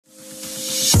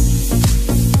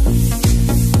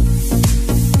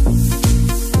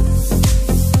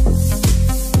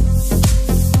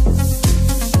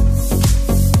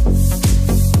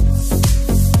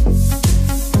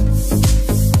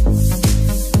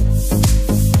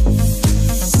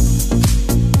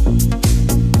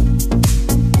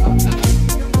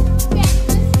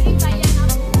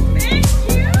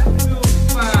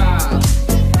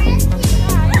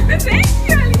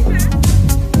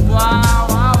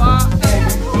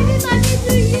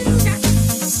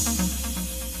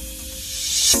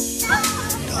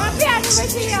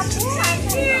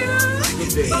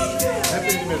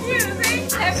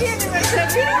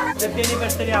Happy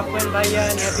anniversary आपको and भैया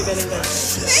and happy Valentine.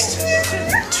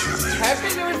 Happy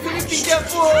anniversary Pinky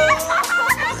आपको।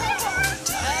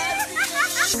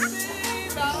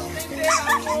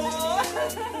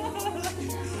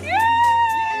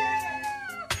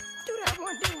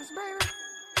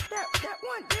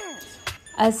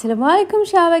 আসসালামু আলাইকুম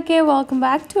সবাইকে, welcome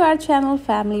back to our channel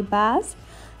family বাস।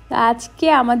 আজকে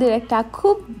আমাদের একটা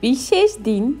খুব বিশেষ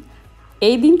দিন।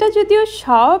 এই দিনটা যদিও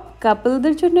সব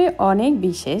কাপলদের জন্য অনেক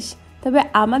বিশেষ, তবে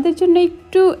আমাদের জন্য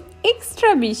একটু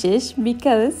এক্সট্রা বিশেষ,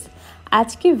 বিকজ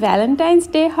আজকে ভ্যালেন্টাইন্স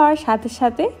ডে হওয়ার সাথে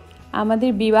সাথে আমাদের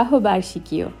বিবাহ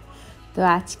বার্ষিকীও। তো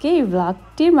আজকে এই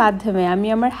ব্লগটির মাধ্যমে আমি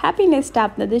আমার হ্যাপিনেসটা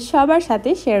আপনাদের সবার সাথে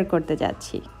শেয়ার করতে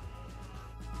যাচ্ছি।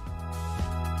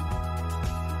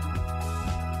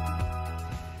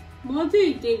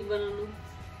 মজাই কেক বানানো,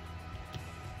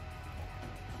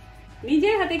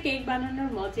 নিজের হাতে কেক বানানোর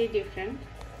মজাই ডিফারেন্ট।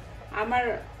 আমার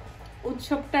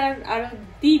উৎসবটার আরো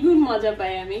দ্বিগুণ মজা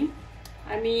পাই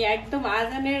আমি একদম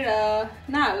আজানের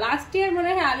না, লাস্ট ইয়ার মনে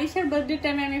হয় আলিশার বার্থডে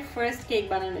টাইমে আমি ফার্স্ট কেক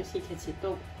বানানো শিখেছি। তো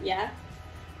ইয়া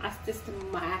আস্তে আস্তে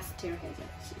মাস্টার হয়ে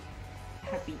যাচ্ছি।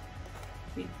 হ্যাপি।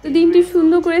 তো দিনটি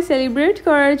সুন্দর করে সেলিব্রেট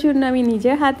করার জন্য আমি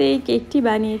নিজের হাতে এই কেকটি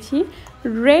বানিয়েছি।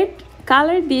 রেড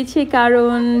কালার দিয়েছি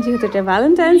কারণ যেহেতু এটা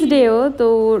ভ্যালেন্টাইন্স ডেও, তো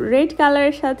রেড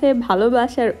কালারের সাথে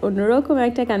ভালোবাসার অন্যরকম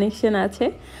একটা কানেকশন আছে।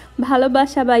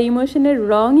 ভালোবাসা বা ইমোশনের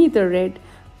রঙই তো রেড,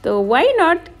 তো ওয়াই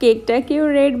নট কেকটাকেও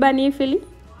রেড বানিয়ে ফেলি।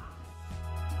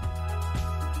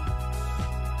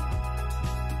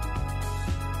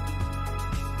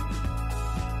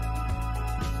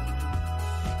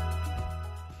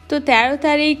 তো 13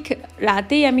 তারিখ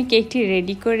রাতেই আমি কেকটি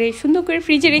রেডি করে সুন্দর করে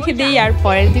ফ্রিজে রেখে দিই, আর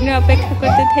পরের দিনে অপেক্ষা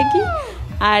করতে থাকি।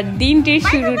 আর দিনটির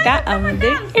শুরুটা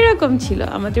আমাদের এরকম ছিল।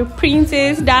 আমাদের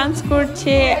প্রিন্সেস ডান্স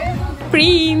করছে,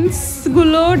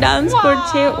 প্রিন্সগুলো ডান্স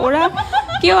করছে, ওরা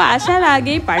কেউ আসার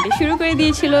আগেই পার্টি শুরু করে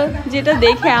দিয়েছিল, যেটা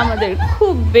দেখে আমাদের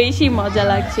খুব বেশি মজা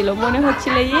লাগছিল। মনে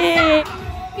হচ্ছিল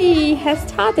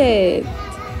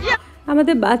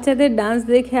আমাদের বাচ্চাদের ডান্স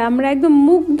দেখে আমরা একদম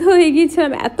মুগ্ধ হয়ে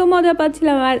গিয়েছিলাম, এত মজা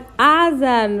পাচ্ছিলাম। আর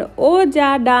আজান ও যা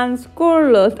ডান্স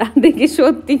করলো তা দেখে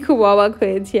সত্যি খুব অবাক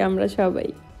হয়েছি আমরা সবাই।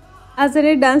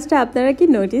 আজানের ডান্সটা আপনারা কি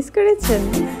নোটিস করেছেন?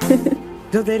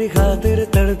 जो तेरी खातिर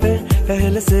तड़पे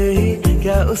पहले से ही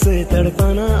क्या उसे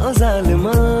तड़पाना, ओ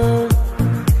जालिमा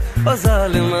ओ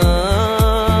जालिमा।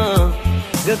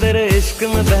 जो तेरे इश्क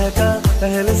में बहका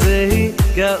पहले से ही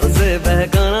क्या उसे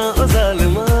बहकाना, ओ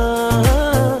जालिमा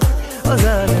ओ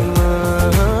जालिमा।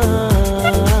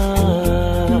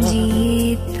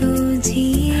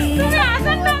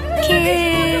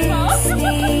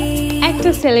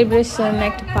 একটা সেলিব্রেশন,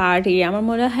 একটা পার্টি আমার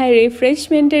মনে হয়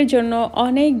রিফ্রেশমেন্টের জন্য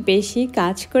অনেক বেশি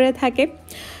কাজ করে থাকে।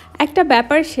 একটা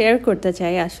ব্যাপার শেয়ার করতে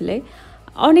চাই। আসলে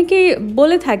অনেকেই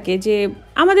বলে থাকে যে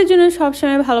আমাদের জন্য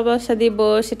সবসময় ভালোবাসা দিব,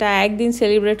 সেটা একদিন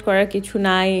সেলিব্রেট করার কিছু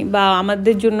নাই, বা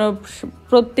আমাদের জন্য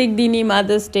প্রত্যেক দিনই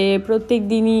মাদার্স ডে, প্রত্যেক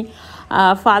দিনই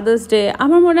ফাদার্স ডে।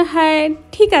 আমার মনে হয়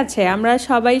ঠিক আছে, আমরা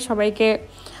সবাইকে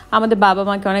আমাদের বাবা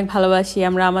মাকে অনেক ভালোবাসি,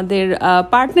 আমরা আমাদের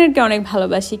পার্টনারকে অনেক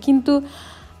ভালোবাসি, কিন্তু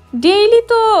ডেইলি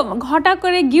তো ঘটা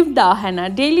করে গিফট দেওয়া হয় না,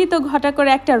 ডেইলি তো ঘটা করে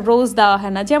একটা রোজ দেওয়া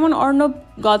হয় না। যেমন অর্ণব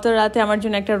গত রাতে আমার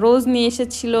জন্য একটা রোজ নিয়ে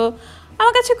এসেছিল,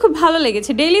 আমার কাছে খুব ভালো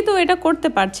লেগেছে। ডেইলি তো এটা করতে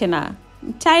পারছে না,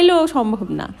 চাইলেও সম্ভব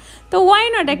না। তো ওয়াই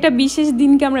নট একটা বিশেষ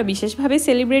দিনকে আমরা বিশেষভাবে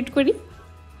সেলিব্রেট করি,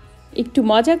 একটু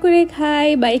মজা করে খাই,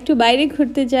 বা একটু বাইরে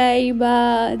ঘুরতে যাই, বা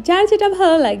যার যেটা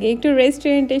ভালো লাগে, একটু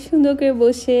রেস্টুরেন্টে সুন্দর করে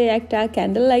বসে একটা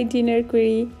ক্যান্ডেল লাইট ডিনার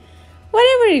করি,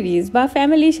 হোয়াটএভার ইট ইজ, বা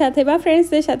ফ্যামিলির সাথে বা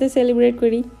ফ্রেন্ডসদের সাথে সেলিব্রেট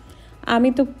করি। আমি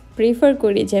তো প্রিফার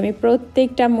করি যে আমি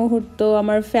প্রত্যেকটা মুহূর্ত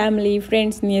আমার ফ্যামিলি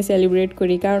ফ্রেন্ডস নিয়ে সেলিব্রেট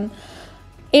করি, কারণ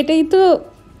এটাই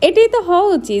তো হওয়া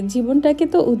উচিত, জীবনটাকে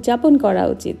তো উদযাপন করা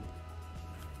উচিত।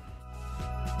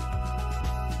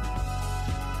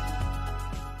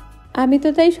 আমি তো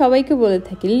তাই সবাইকে বলে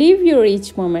থাকি, লিভ ইউর রিচ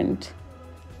মোমেন্ট।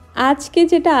 আজকে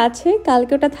যেটা আছে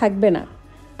কালকে ওটা থাকবে না,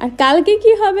 আর কালকে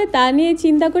কি হবে তা নিয়ে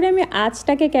চিন্তা করে আমি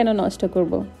আজটাকে কেন নষ্ট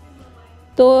করব।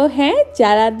 তো হ্যাঁ,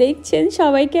 যারা দেখছেন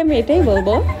সবাইকে আমি এটাই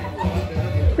বলবো,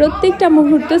 প্রত্যেকটা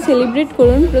মুহূর্ত সেলিব্রেট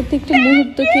করুন, প্রত্যেকটা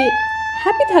মুহূর্তকে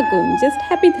হ্যাপি থাকুন, জাস্ট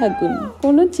হ্যাপি থাকুন,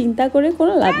 কোনো চিন্তা করে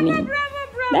কোনো লাভ নেই।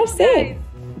 That's it.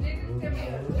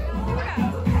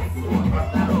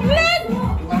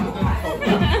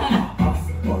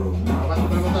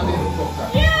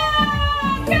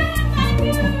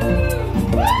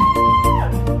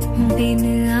 बिन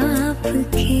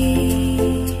आपके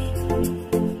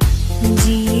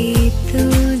जिए तो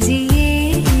जिए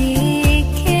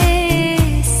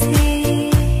कैसे,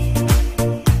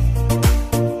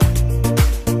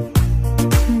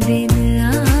 बिन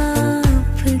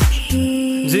आपके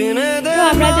जीने दे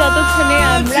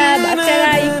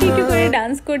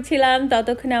করছিলাম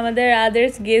ততক্ষণে আমাদের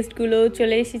আদার্স গেস্টগুলো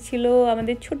চলে এসেছিল,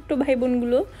 আমাদের ছোট্ট ভাই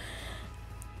বোনগুলো।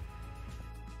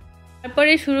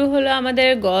 তারপরে শুরু হলো আমাদের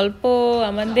গল্প,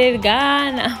 আমাদের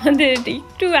গান, আমাদের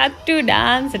একটু আধটু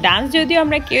ডান্স যদিও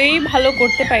আমরা কেউই ভালো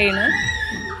করতে পারি না,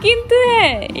 কিন্তু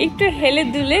হ্যাঁ একটু হেলে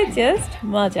দুলে জাস্ট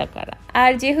মজা করা।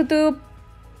 আর যেহেতু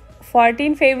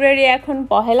 14 ফেব্রুয়ারি এখন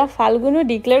পহেলা ফাল্গুনও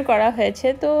ডিক্লেয়ার করা হয়েছে,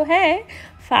 তো হ্যাঁ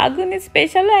ফাল্গুন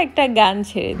স্পেশালও একটা গান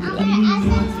ছেড়ে দিলাম।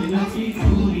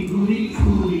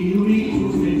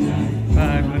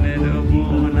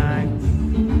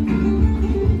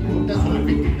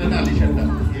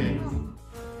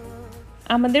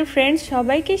 আমাদের ফ্রেন্ডস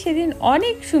সবাইকে সেদিন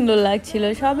অনেক সুন্দর লাগছিল,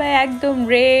 সবাই একদম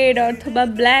রেড অথবা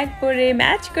ব্ল্যাক পরে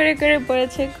ম্যাচ করে করে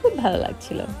পরেছে, খুব ভালো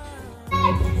লাগছিল।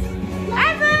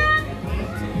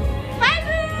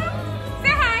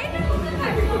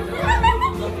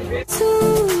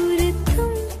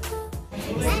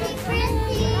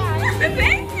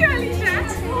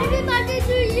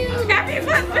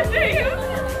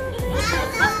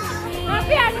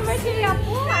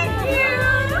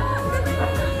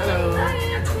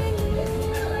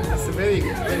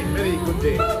 Very good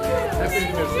day. Happy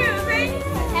anniversary.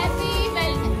 Happy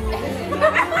Valentine.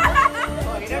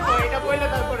 এটা বললে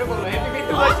তারপরে বলো happy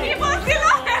মৃত্যুবার্ষিকী।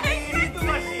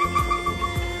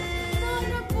 No,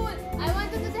 I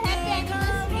wanted to say happy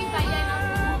anniversary, Bhaiya.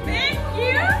 Thank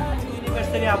you.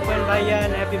 Anniversary आपको and भैया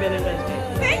and happy Valentine's Day.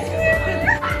 Thank you.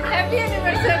 Happy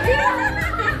anniversary.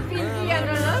 Pinky and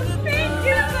Roland. Thank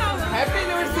you so much. Happy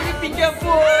anniversary Pinky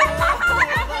আপু।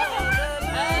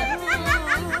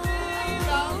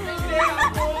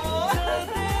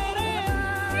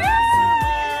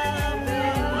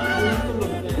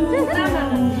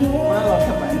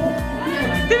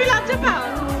 তুমি লজ্জা পাও?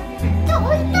 তো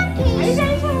ওইটা কি?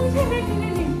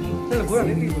 চলো ঘোরা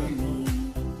দেখি।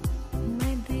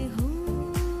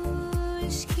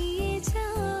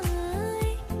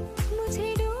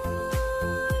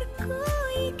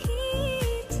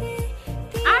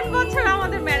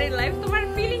 আমাদের ম্যারিড লাইফ, তোমার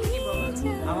ফিলিং কি বলো?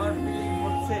 আমার ফিলিং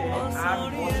হচ্ছে 8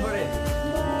 বছরে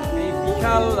এই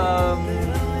বিশাল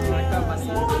একটা মানে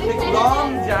লং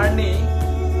জার্নি,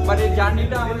 বাট এই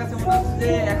জার্নিটা আমার কাছে মনে হচ্ছে যে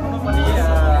এখনো মানে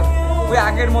ওই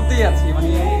আগের মতোই আছি, মানে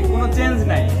কোনো চেঞ্জ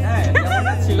নাই। হ্যাঁ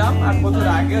যেমন ছিলাম 8 বছর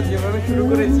আগে যেভাবে শুরু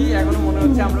করেছি, এখনো মনে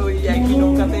হচ্ছে আমরা ওই একই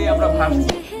নৌকাতেই আমরা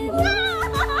ভাসছি।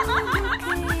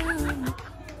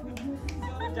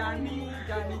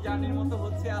 জার্নির মতো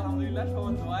হচ্ছে আলহামদুলিল্লাহ,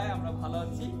 সবার দোয়ায় আমরা ভালো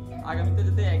আছি। আগামীতে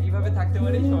যাতে একইভাবে থাকতে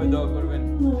পারি সবাই দোয়া করবেন।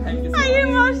 Thank you so much.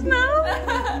 Emotional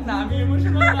না আমি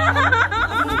ইমোশনাল না।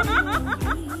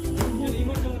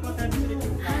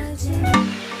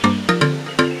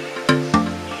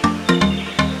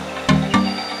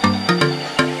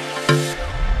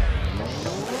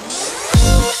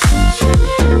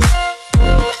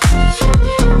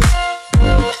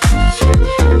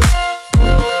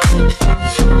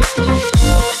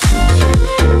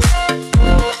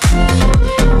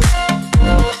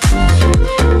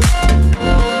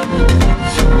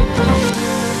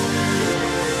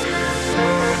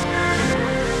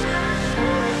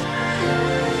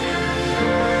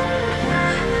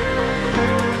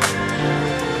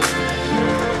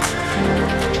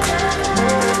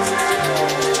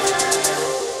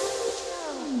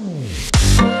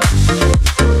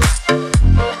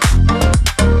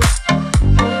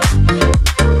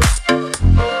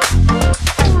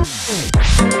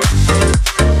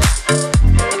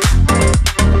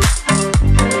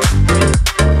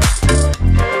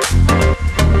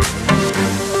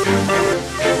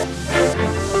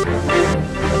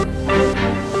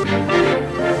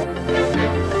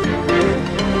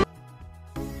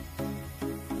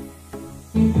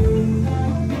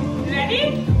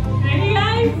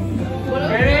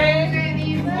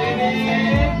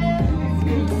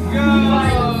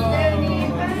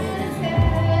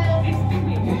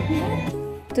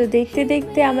 তো দেখতে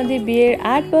দেখতে আমাদের বিয়ের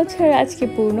 8 বছর আজকে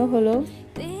পূর্ণ হলো।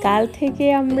 কাল থেকে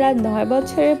আমরা 9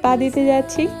 বছরে পা দিতে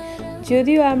যাচ্ছি।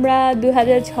 যদিও আমরা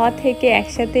 2006 থেকে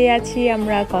একসাথে আছি,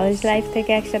 আমরা কলেজ লাইফ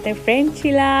থেকে একসাথে ফ্রেন্ড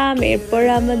ছিলাম, এরপর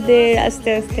আমাদের আস্তে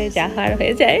আস্তে জাহার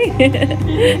হয়ে যায়।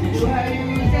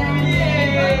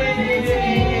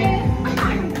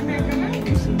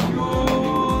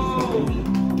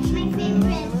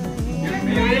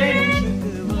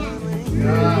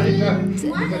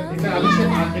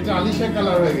 এটা আলিশা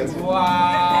কালার হয়ে গেছে।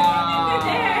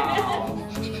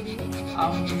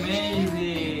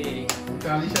 Amazing. এটা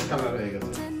আলিশা কালার হয়ে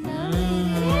গেছে।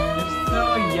 It's so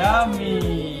yummy.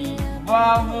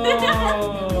 Bravo.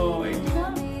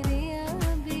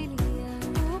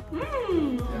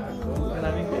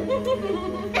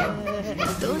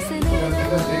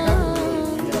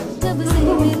 जब से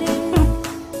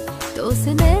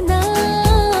से नैना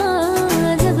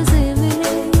जब से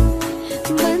मिले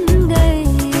बन गए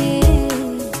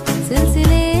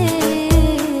सिलसिले,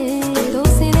 दो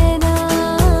से नैना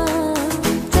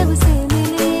जब से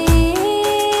मिले।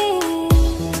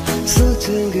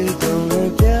 सोचेंगे तो मैं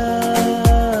प्यार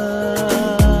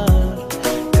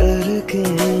करके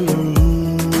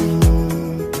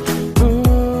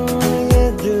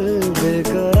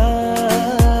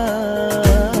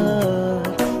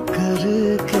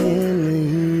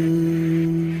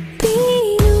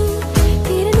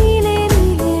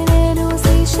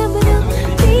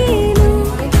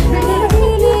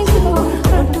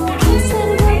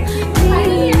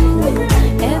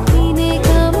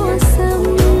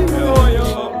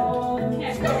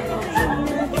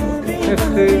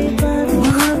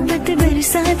मोहब्बत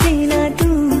बरसाते ना तू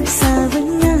सावन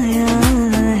आया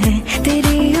है,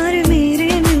 तेरे और मेरे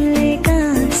मिलने का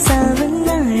सावन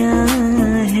आया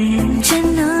है।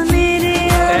 चन्ना मेरे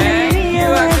आ मेरे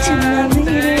आ, चन्ना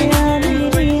मेरे आ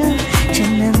मेरे आ,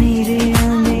 चन्ना मेरे आ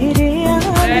मेरे आ,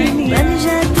 बन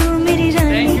जा तू मेरी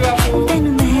रानी, तेन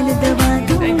महल दबा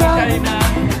दूंगा,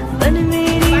 बन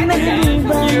मेरी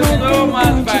महबूबा,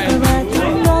 चुकवा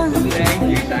दूंगा।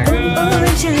 ओ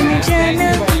जाना जाना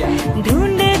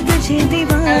ढूंढे तुझे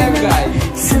दीवाना,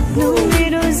 सपनों में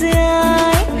रोज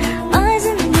आए आ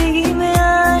जिंदगी में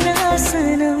आना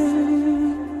सनम।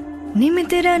 नी मैं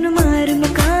तेरा नुमार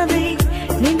मुकावे,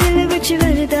 नी दिल विच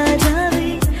वरदा जावे,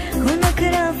 हो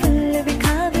नखरा फुल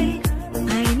विखावे,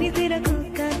 आई नी तेरा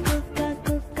Coca Coca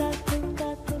Coca Coca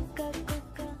Coca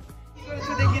Coca.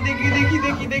 দেখি দেখি দেখি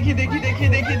দেখি দেখি দেখি দেখি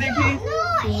দেখি দেখি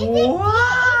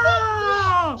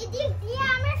এদিক দিয়ে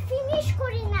আমরা ফিনিশ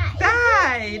করি না।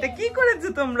 তাই এটা কি করেছো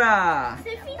তোমরা?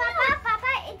 পাপা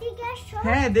পাপা এদিকে আসো।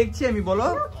 হ্যাঁ দেখছি আমি, বলো।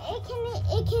 এখানে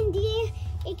এখান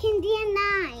দিয়ে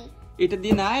নাই। এটা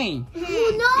দিয়ে নাই?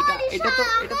 এটা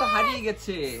তো হারিয়ে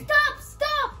গেছে। Stop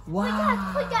stop. Wow.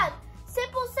 Regarde, c'est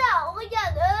pour ça.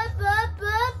 Regarde.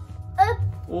 Up.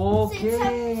 ওকে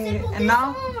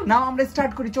নাও আমরা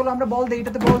স্টার্ট করি, চলো আমরা বল দেই,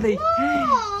 এটাতে বল দেই।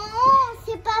 Oh,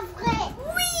 c'est pas vrai.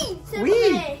 Oui, c'est Oui.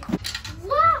 vrai.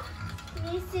 Wow.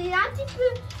 Mais c'est un petit peu.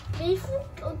 Mais il faut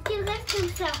qu'il reste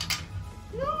comme ça.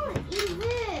 Non, il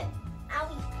veut. Ah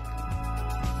oui.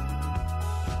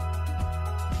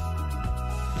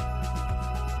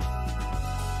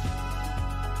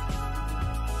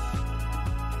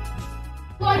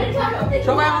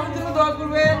 সবাই আমাদের জন্য দোয়া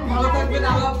করবেন, ভালো থাকবেন,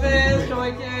 আল্লাহ হাফেজ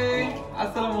সবাইকে,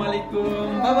 আসসালামু আলাইকুম,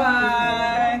 bye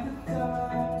bye.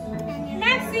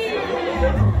 Merci.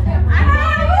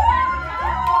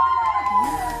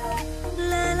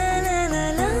 La la la la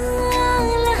la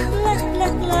la la la la la la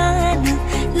la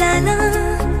la la la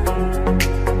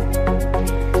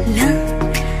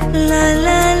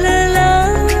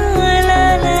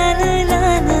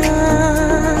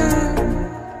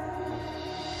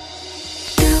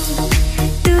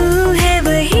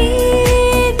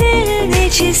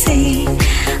से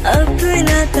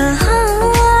अपना कहा,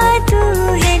 तू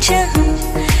है जहाँ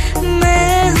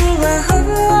मैं हूँ वहाँ,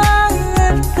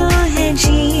 अब तो है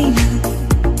जीना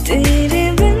तेरे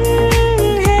बिन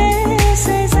है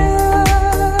सजा।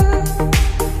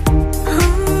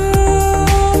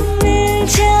 मिल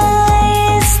जाए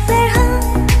इस तरह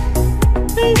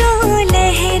दो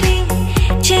लहरें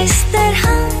जिस तरह,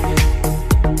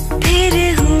 फिर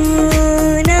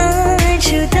होना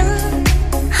जुदा,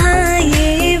 हाँ ये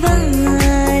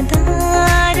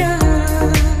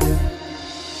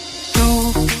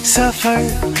सफर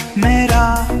मेरा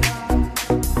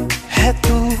है,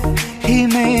 तू ही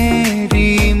मेरी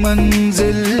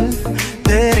मंजिल,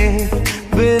 तेरे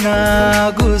बिना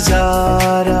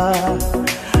गुजारा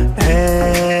है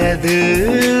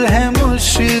दिल है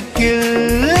मुश्किल,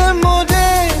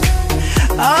 मुझे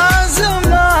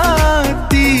आजमाती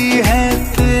है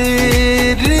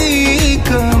तेरी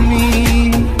कमी,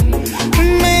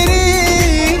 मेरी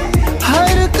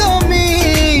हर कमी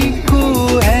को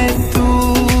है तू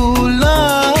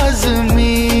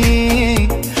लाज़मी,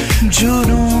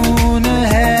 जुनून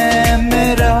है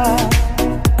मेरा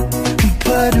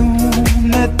पर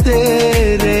मैं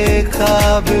तेरे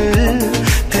काबिल।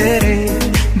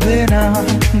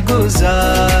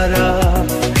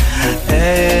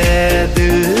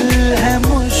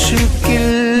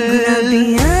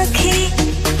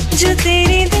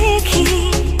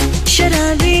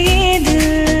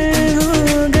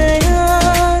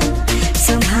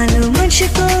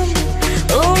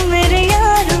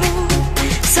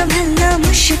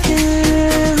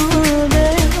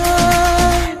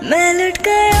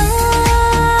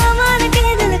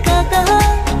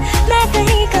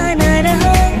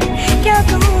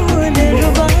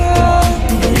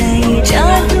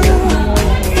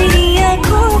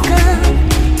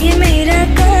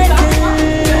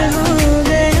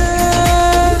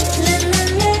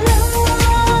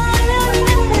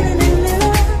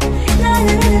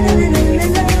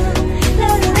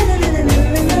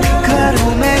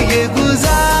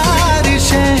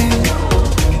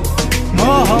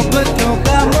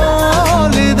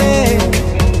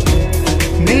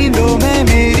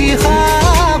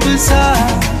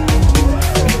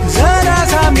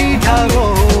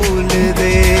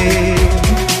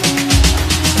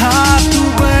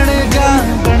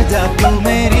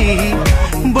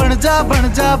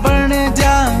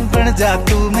 बन जा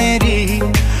तू मेरी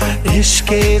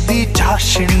इश्के दी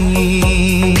चाशनी,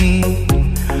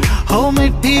 हो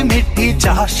मिठी मिठी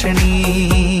चाशनी।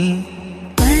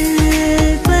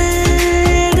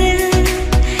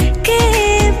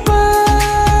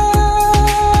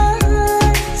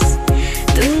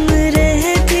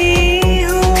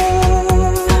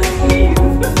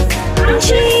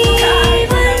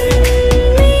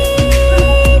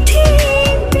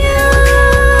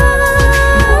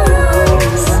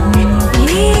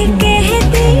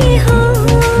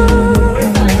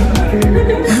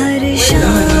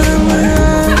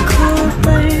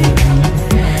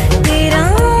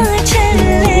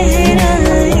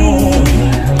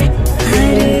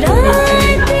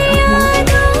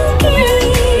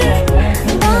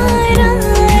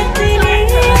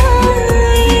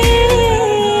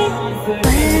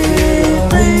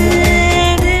 पल